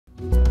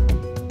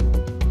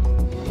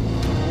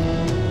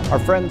Our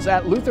friends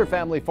at Luther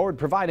Family Ford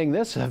providing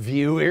this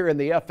view here in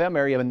the FM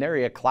area. An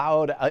area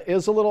cloud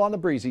is a little on the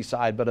breezy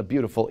side, but a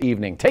beautiful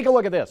evening. Take a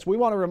look at this. We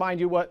want to remind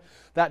you what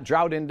that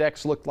drought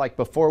index looked like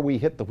before we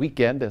hit the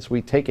weekend. As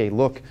we take a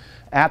look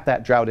at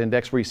that drought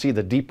index, where you see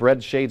the deep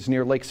red shades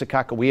near Lake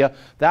Sakakawea,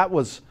 that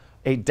was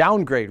a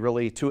downgrade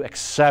really to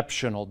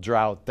exceptional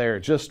drought there.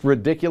 Just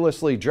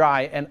ridiculously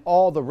dry, and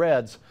all the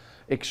reds,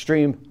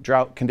 extreme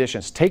drought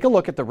conditions. Take a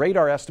look at the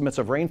radar estimates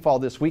of rainfall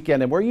this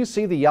weekend, and where you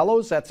see the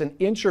yellows, that's an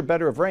inch or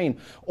better of rain.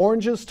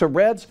 Oranges to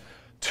reds,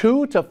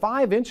 2 to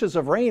 5 inches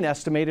of rain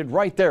estimated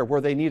right there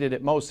where they needed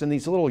it most. In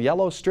these little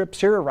yellow strips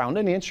here, around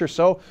an inch or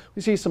so,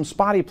 we see some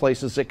spotty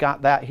places that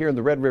got that here in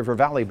the Red River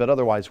Valley, but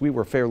otherwise we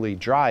were fairly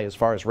dry as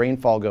far as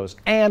rainfall goes.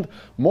 And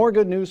more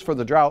good news for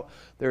the drought.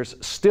 There's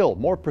still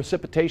more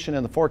precipitation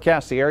in the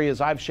forecast. The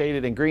areas I've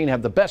shaded in green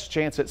have the best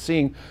chance at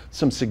seeing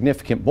some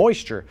significant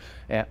moisture.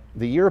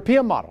 The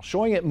European model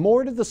showing it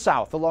more to the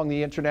south along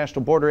the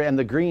international border, and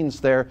the greens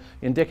there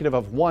indicative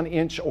of 1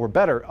 inch or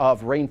better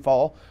of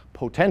rainfall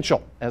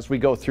potential as we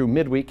go through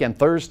midweek and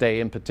Thursday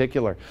in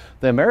particular.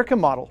 The American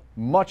model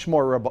much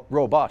more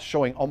robust,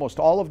 showing almost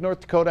all of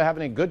North Dakota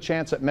having a good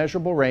chance at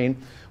measurable rain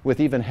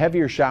with even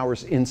heavier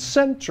showers in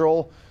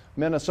central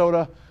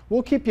Minnesota.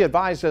 We'll keep you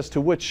advised as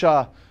to which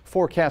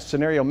forecast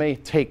scenario may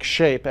take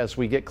shape as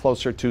we get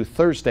closer to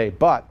Thursday,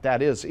 but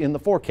that is in the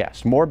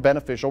forecast. More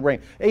beneficial rain.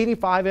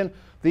 85 in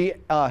the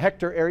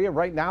Hector area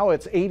right now.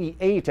 It's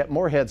 88 at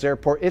Moorheads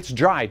Airport. It's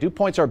dry. Dew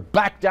points are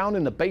back down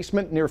in the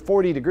basement near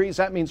 40 degrees.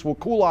 That means we'll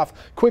cool off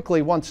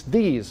quickly once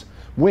these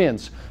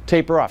winds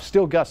taper off.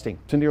 Still gusting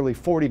to nearly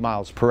 40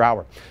 miles per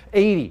hour.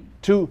 80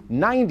 to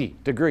 90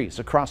 degrees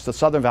across the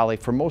Southern Valley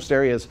for most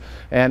areas,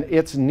 and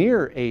it's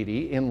near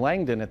 80 in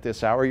Langdon at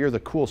this hour. You're the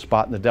cool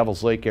spot in the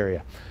Devil's Lake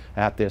area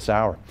at this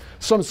hour.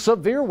 Some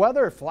severe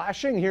weather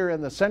flashing here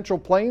in the Central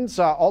Plains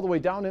all the way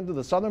down into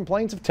the Southern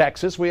Plains of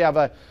Texas. We have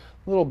a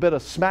little bit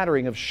of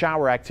smattering of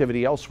shower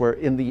activity elsewhere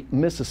in the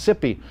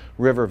Mississippi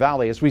River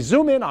Valley. As we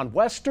zoom in on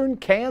western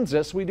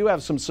Kansas, we do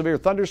have some severe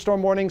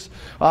thunderstorm warnings.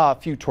 A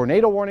few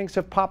tornado warnings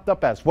have popped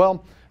up, as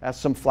well as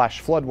some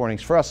flash flood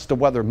warnings. For us, the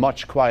weather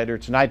much quieter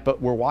tonight,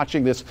 but we're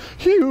watching this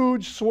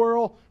huge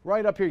swirl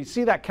right up here. You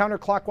see that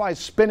counterclockwise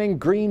spinning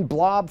green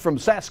blob from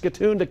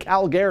Saskatoon to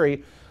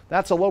Calgary?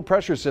 That's a low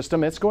pressure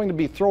system. It's going to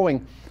be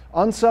throwing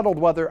unsettled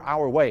weather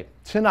our way.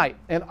 Tonight,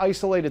 an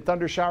isolated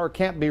thunder shower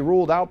can't be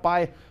ruled out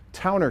by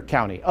Towner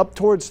County, up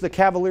towards the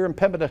Cavalier and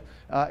Pembina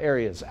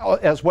areas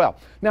as well.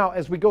 Now,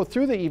 as we go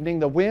through the evening,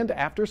 the wind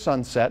after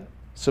sunset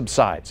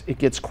subsides. It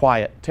gets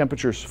quiet.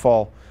 Temperatures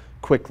fall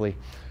quickly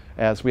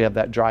as we have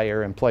that dry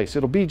air in place.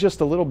 It'll be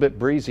just a little bit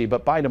breezy,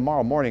 but by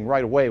tomorrow morning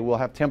right away we'll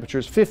have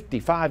temperatures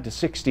 55 to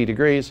 60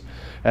 degrees,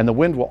 and the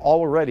wind will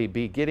already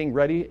be getting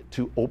ready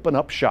to open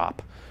up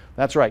shop.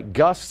 That's right,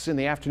 gusts in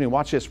the afternoon.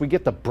 Watch this. We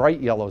get the bright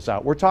yellows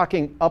out. We're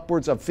talking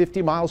upwards of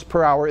 50 miles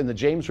per hour in the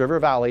James River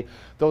Valley.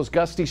 Those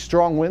gusty,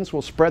 strong winds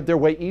will spread their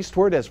way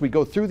eastward as we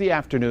go through the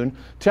afternoon.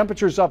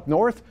 Temperatures up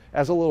north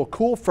as a little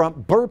cool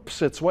front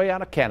burps its way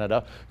out of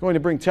Canada, going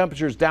to bring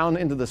temperatures down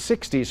into the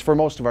 60s for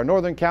most of our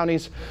northern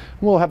counties.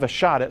 We'll have a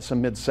shot at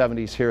some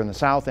mid-70s here in the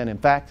south, and in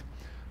fact,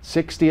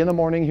 60 in the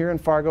morning here in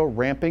Fargo,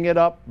 ramping it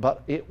up,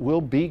 but it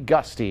will be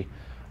gusty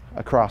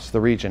across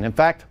the region. In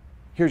fact,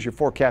 here's your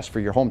forecast for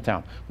your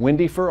hometown.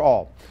 Windy for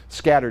all.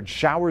 Scattered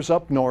showers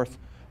up north,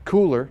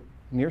 cooler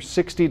near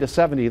 60 to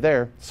 70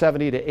 there,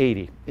 70 to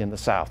 80 in the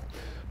south.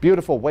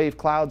 Beautiful wave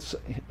clouds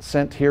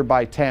sent here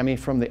by Tammy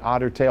from the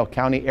Otter Tail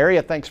County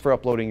area. Thanks for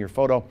uploading your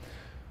photo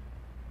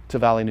to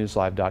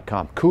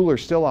valleynewslive.com. Cooler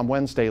still on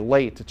Wednesday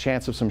late. A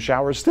chance of some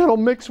showers that'll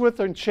mix with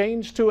and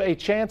change to a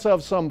chance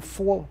of some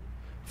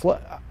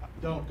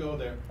don't go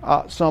there.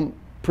 Some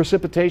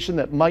precipitation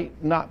that might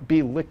not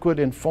be liquid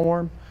in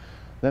form.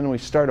 Then we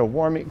start a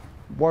warming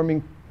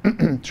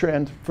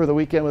trend for the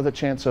weekend with a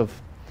chance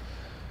of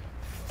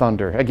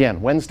thunder.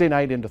 Again, Wednesday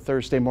night into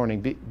Thursday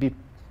morning.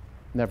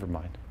 Never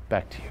mind.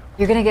 Back to you.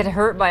 You're going to get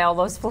hurt by all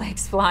those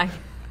flakes flying.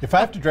 If I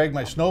have to drag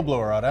my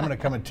snowblower out, I'm going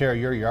to come and tear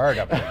your yard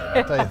up.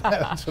 I'll tell you that.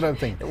 That's what I'm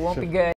thinking. It won't be good.